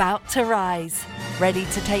is about to rise. Ready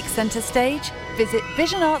to take centre stage? Visit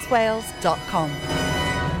visionartswales.com.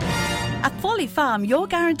 At Folly Farm, you're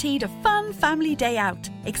guaranteed a fun family day out.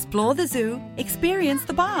 Explore the zoo, experience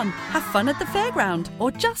the barn, have fun at the fairground,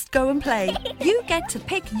 or just go and play. You get to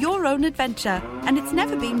pick your own adventure, and it's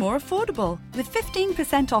never been more affordable. With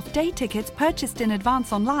 15% off day tickets purchased in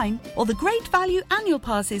advance online, or the great value annual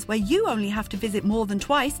passes where you only have to visit more than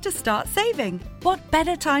twice to start saving. What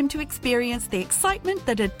better time to experience the excitement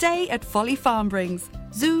that a day at Folly Farm brings?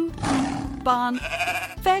 Zoo, barn,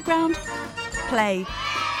 fairground, play.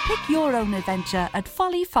 Pick your own adventure at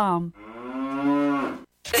Folly Farm.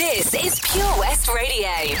 This is Pure West Radio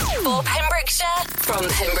for Pembrokeshire, from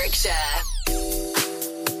Pembrokeshire.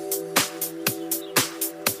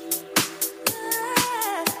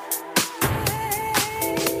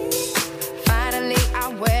 Finally,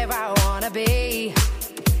 I'm where I wanna be.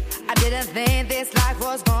 I didn't think this life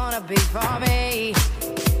was gonna be for me.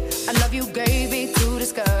 I love you gave me to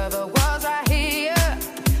discover was right here.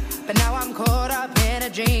 But now I'm caught up in a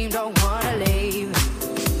dream, don't wanna leave.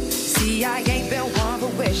 See, I ain't been one for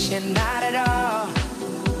wishing, not at all.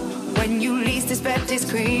 When you least expect it's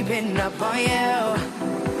creeping up on you.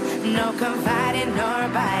 No confiding nor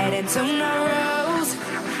abiding to no rules.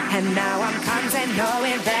 And now I'm content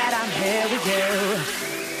knowing that I'm here with you.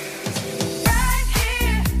 Right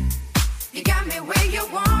here, you got me where you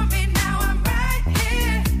want me. Now I'm right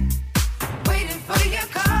here, waiting for your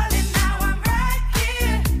calling. Now I'm right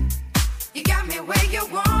here, you got me where you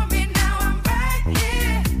want me. Now I'm right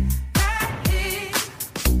here, right here.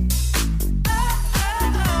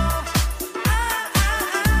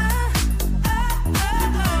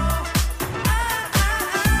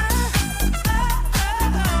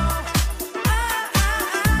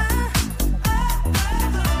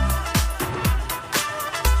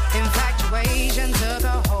 Infatuation took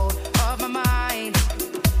a hold of my mind.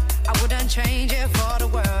 I wouldn't change it for the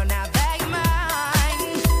world. Now that you're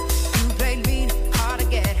mine, you played me hard to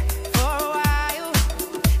get for a while.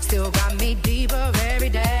 Still got me deeper every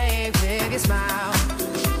day with your smile.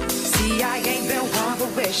 See, I ain't been one for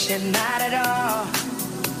wishing, not at all.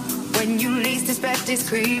 When you least expect it's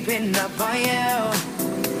creeping up on you.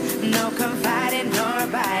 No confiding nor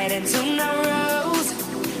abiding to no rules.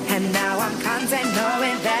 And now I'm content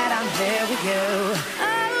knowing that I'm here with you.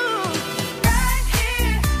 Oh, right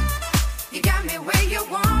here, you got me where you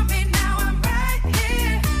want me. Now I'm right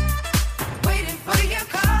here, waiting for your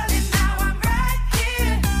calling. Now I'm right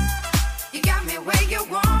here, you got me where you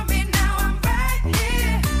want me. Now I'm right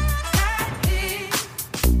here, right here.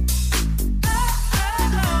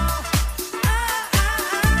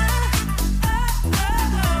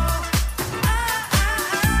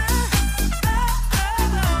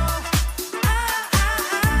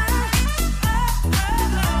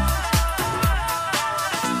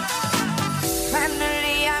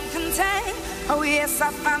 Finally, I'm content. Oh, yes,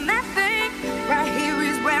 I found that thing. Right here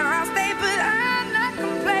is where I'll stay, but I'm not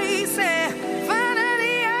complacent.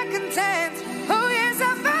 Finally, I'm content. Oh, yes,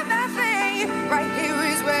 I found that thing. Right here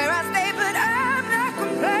is where I stay, but I'm not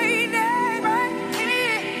complaining. Right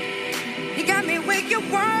here, you got me where you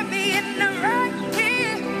want me, and I'm right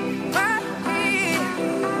here, right here.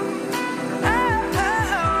 Oh, oh,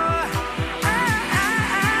 oh, oh,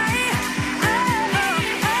 oh, oh.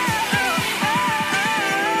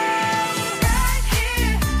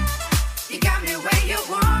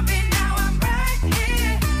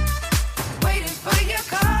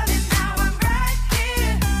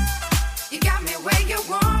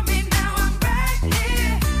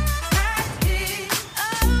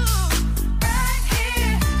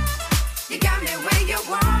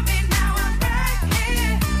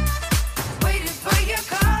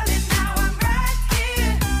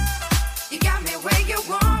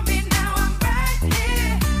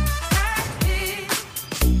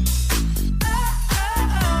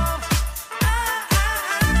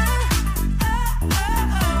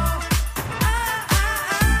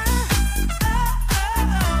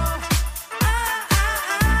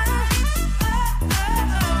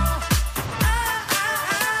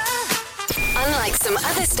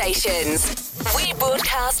 locations. We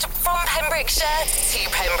broadcast from Pembrokeshire to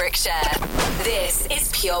Pembrokeshire. This is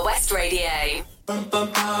Pure West Radio. Oh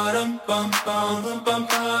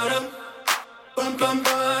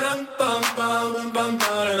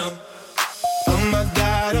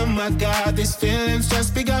my God, these feelings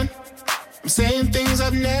just begun. I'm saying things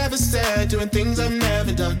I've never said, doing things I've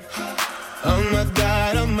never done. Oh my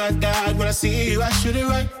God, when I see you I should it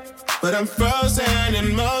right. But I'm frozen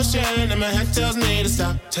in motion and my head tells me to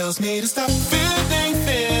stop. Feelings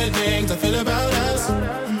I feel about us.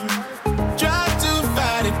 Try to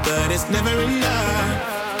fight it, but it's never enough.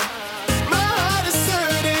 My heart is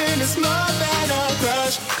hurting, it's more than a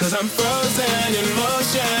crush. Cause I'm frozen in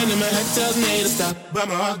motion and my head tells me to stop. But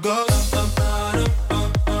my heart goes.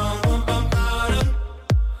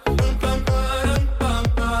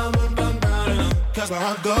 Cause my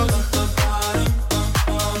heart goes.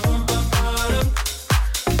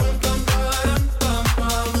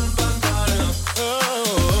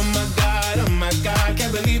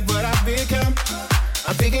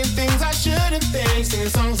 I'm thinking things I shouldn't think, singing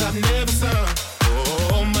songs I've never sung.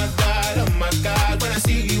 Oh my God, when I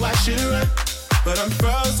see you I should run. But I'm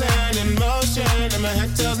frozen in motion and my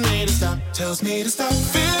head tells me to stop. Feelings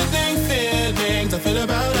I feel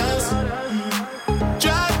about us.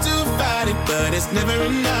 Try to fight it, but it's never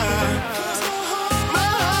enough. My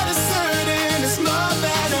heart is hurting, it's more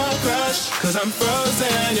than a crush. Cause I'm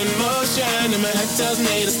frozen in motion and my head tells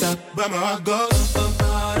me to stop. But my heart goes.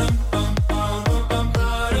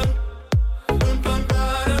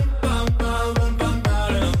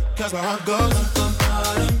 Cause my heart goes.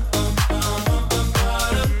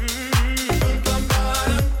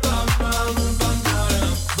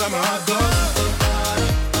 But my heart goes.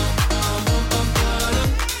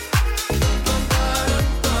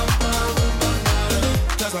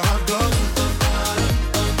 Cause my heart goes.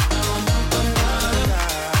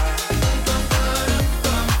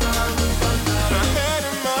 My head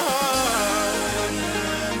and my heart.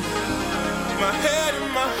 My head and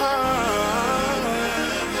my heart.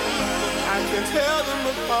 I can tell them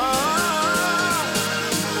apart.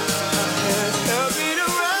 Can't help me to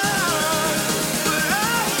run, but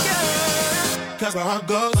I can't. Cause my heart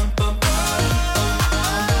goes.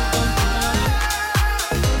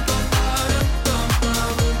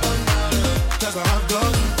 Cause my heart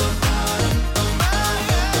goes.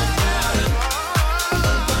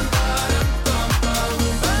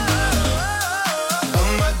 Oh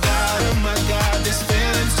my God, this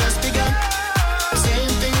feeling's just begun.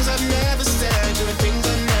 Saying things I've never said, doing things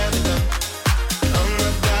I've never done. Oh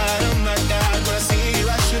my God, when I see you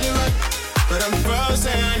I shouldn't run. But I'm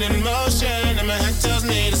frozen in motion and my head tells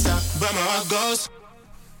me to stop. But my heart goes.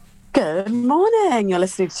 Good morning. You're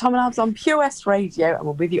listening to Tom Abz on Pure West Radio, and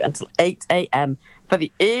we're with you until 8 a.m. for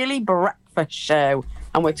the early breakfast show.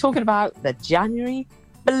 And we're talking about the January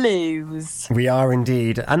blues. We are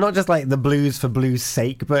indeed. And not just like the blues for blues'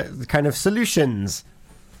 sake, but kind of solutions.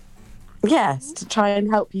 Yes, to try and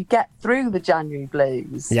help you get through the January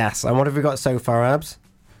blues. Yes, and what have we got so far, Abs?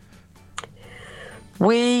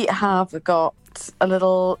 We have got a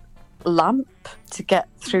little lamp to get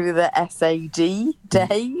through the SAD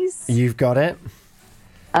days. You've got it.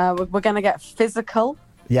 We're going to get physical.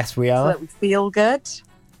 Yes, we So are. that we feel good.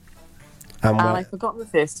 And I forgot the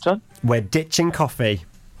first one. we're ditching coffee.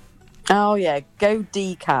 Oh, yeah. Go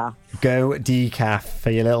decaf. Go decaf for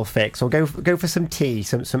your little fix. Or go for some tea,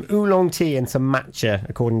 some oolong tea and some matcha,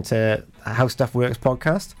 according to How Stuff Works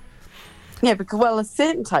podcast. Yeah, because, well,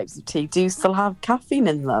 certain types of tea do still have caffeine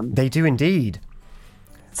in them. They do indeed.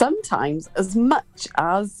 Sometimes as much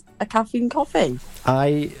as a caffeine coffee.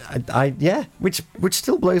 Yeah, which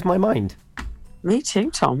still blows my mind. Me too,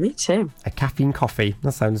 Tom. Me too. A caffeine coffee.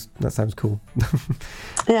 That sounds cool.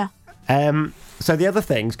 Yeah. So the other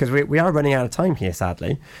things, because we are running out of time here,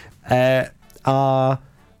 sadly, are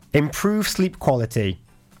improve sleep quality.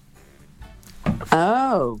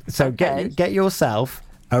 Oh. So okay. get yourself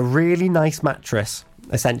a really nice mattress,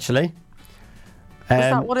 essentially. Is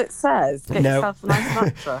that what it says? Get yourself a nice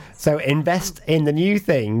mattress. So invest in the new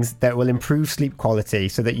things that will improve sleep quality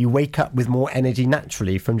so that you wake up with more energy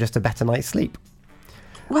naturally from just a better night's sleep.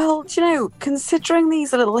 Well, do you know, considering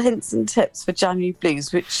these are little hints and tips for January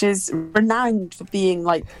Blues, which is renowned for being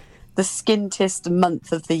like the skintest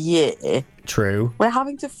month of the year. True. We're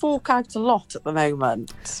having to fork out a lot at the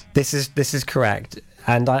moment. This is correct.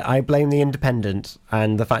 And I blame the Independent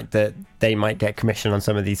and the fact that they might get commission on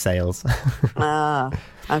some of these sales.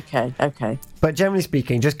 Okay. But generally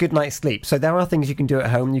speaking, just good night's sleep. So there are things you can do at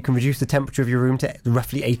home. You can reduce the temperature of your room to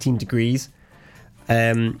roughly 18 degrees.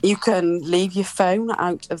 You can leave your phone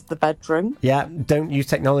out of the bedroom. Yeah, don't use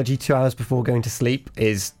technology 2 hours before going to sleep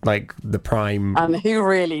is like the prime. And who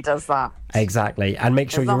really does that? Exactly, and make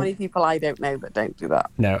sure There's not many people I don't know that don't do that.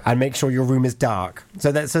 No, and make sure your room is dark.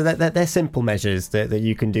 So that they're simple measures that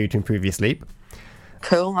you can do to improve your sleep.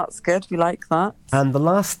 Cool, that's good. We like that. And the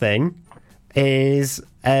last thing is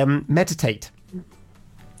meditate.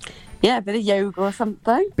 Yeah, a bit of yoga or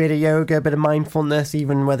something. Bit of yoga, bit of mindfulness,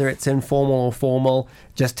 even whether it's informal or formal.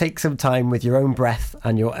 Just take some time with your own breath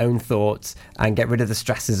and your own thoughts and get rid of the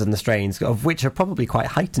stresses and the strains, of which are probably quite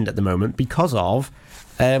heightened at the moment because of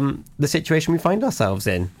the situation we find ourselves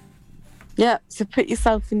in. Yeah, so put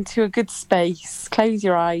yourself into a good space, close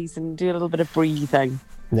your eyes and do a little bit of breathing.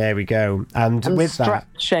 There we go. And with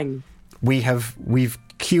stretching. that, we've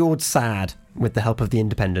cured SAD with the help of The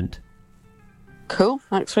Independent. Cool.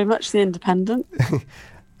 Thanks very much, The Independent.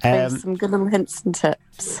 Some good little hints and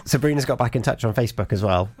tips. Sabrina's got back in touch on Facebook as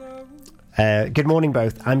well. Good morning,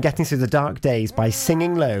 both. I'm getting through the dark days by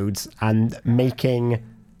singing loads and making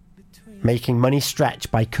money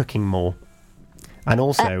stretch by cooking more. And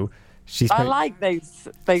also, I like those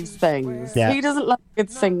things. Yeah. Who doesn't love a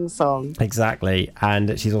good sing-song? Exactly.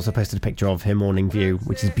 And she's also posted a picture of her morning view,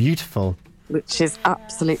 which is beautiful. Which is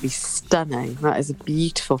absolutely stunning. That is a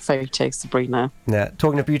beautiful photo, Sabrina. Yeah,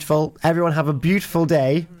 talking of beautiful, everyone have a beautiful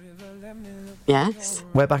day. Yes.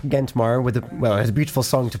 We're back again tomorrow with there's a beautiful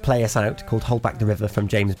song to play us out called Hold Back the River from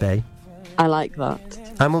James Bay. I like that.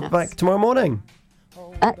 And we'll be back tomorrow morning.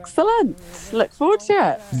 Excellent. Look forward to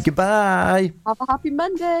it. Goodbye. Have a happy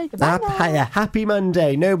Monday. Goodbye. Happy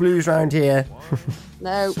Monday. No blues round here.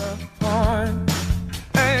 No. A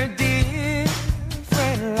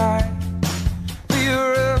different light. We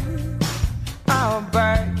rub our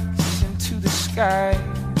backs into the sky.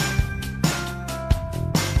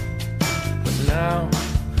 But now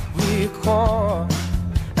we're caught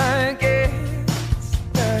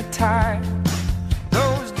against the tide.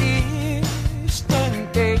 Those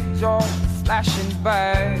distant days all flashing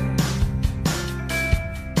by.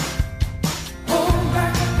 Hold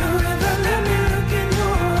back the river, let me look in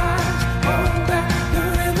your eyes. Hold back the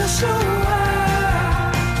river so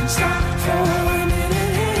wide. And stop for a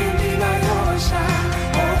minute and be by your side.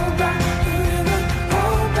 Hold back the river,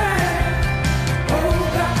 hold back. Hold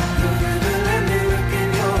back the river, let me look in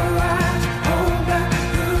your eyes. Hold back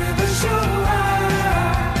the river so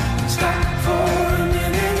wide. And stop for a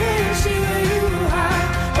minute and see where you hide.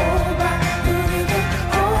 Hold back the river,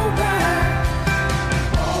 hold back.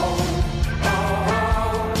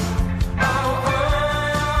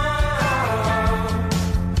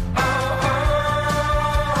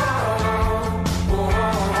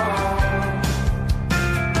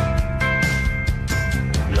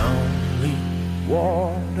 Lonely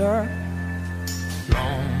water,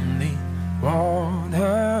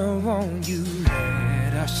 won't you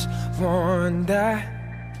let us wander?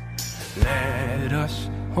 Let us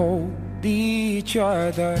hold each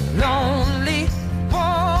other. Lonely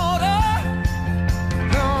water,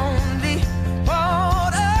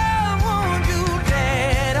 won't you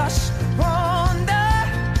let us wander?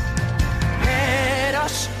 Let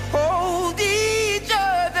us hold each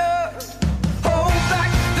other. Hold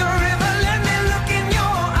back the river, let me look in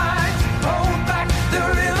your eyes. Hold back the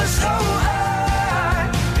river so high.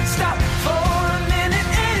 Stop for a minute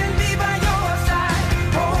and be by your side.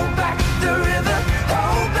 Hold back the river,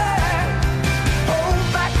 hold back. Hold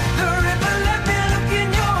back the river, let me look in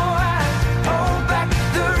your eyes. Hold back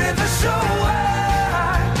the river so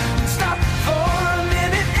wide. Stop for a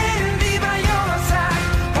minute and be by your side.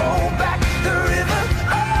 Hold back the river,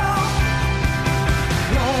 oh.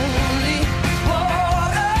 Lonely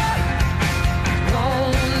water, won't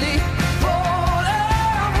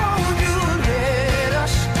you let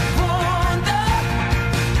us wander?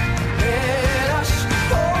 Let us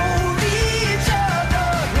hold each other.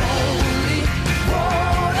 Lonely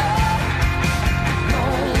water,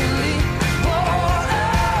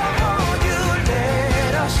 won't you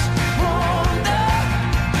let us wander?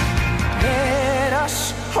 Let us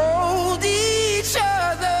hold each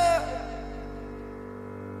other.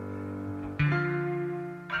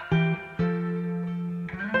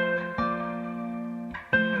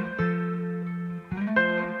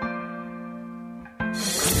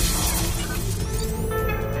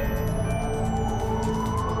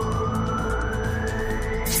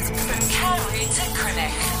 From Carew to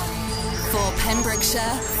Crinock. For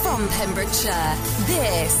Pembrokeshire, from Pembrokeshire,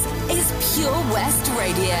 this is Pure West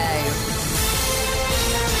Radio.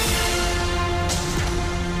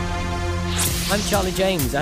 I'm Charlie James.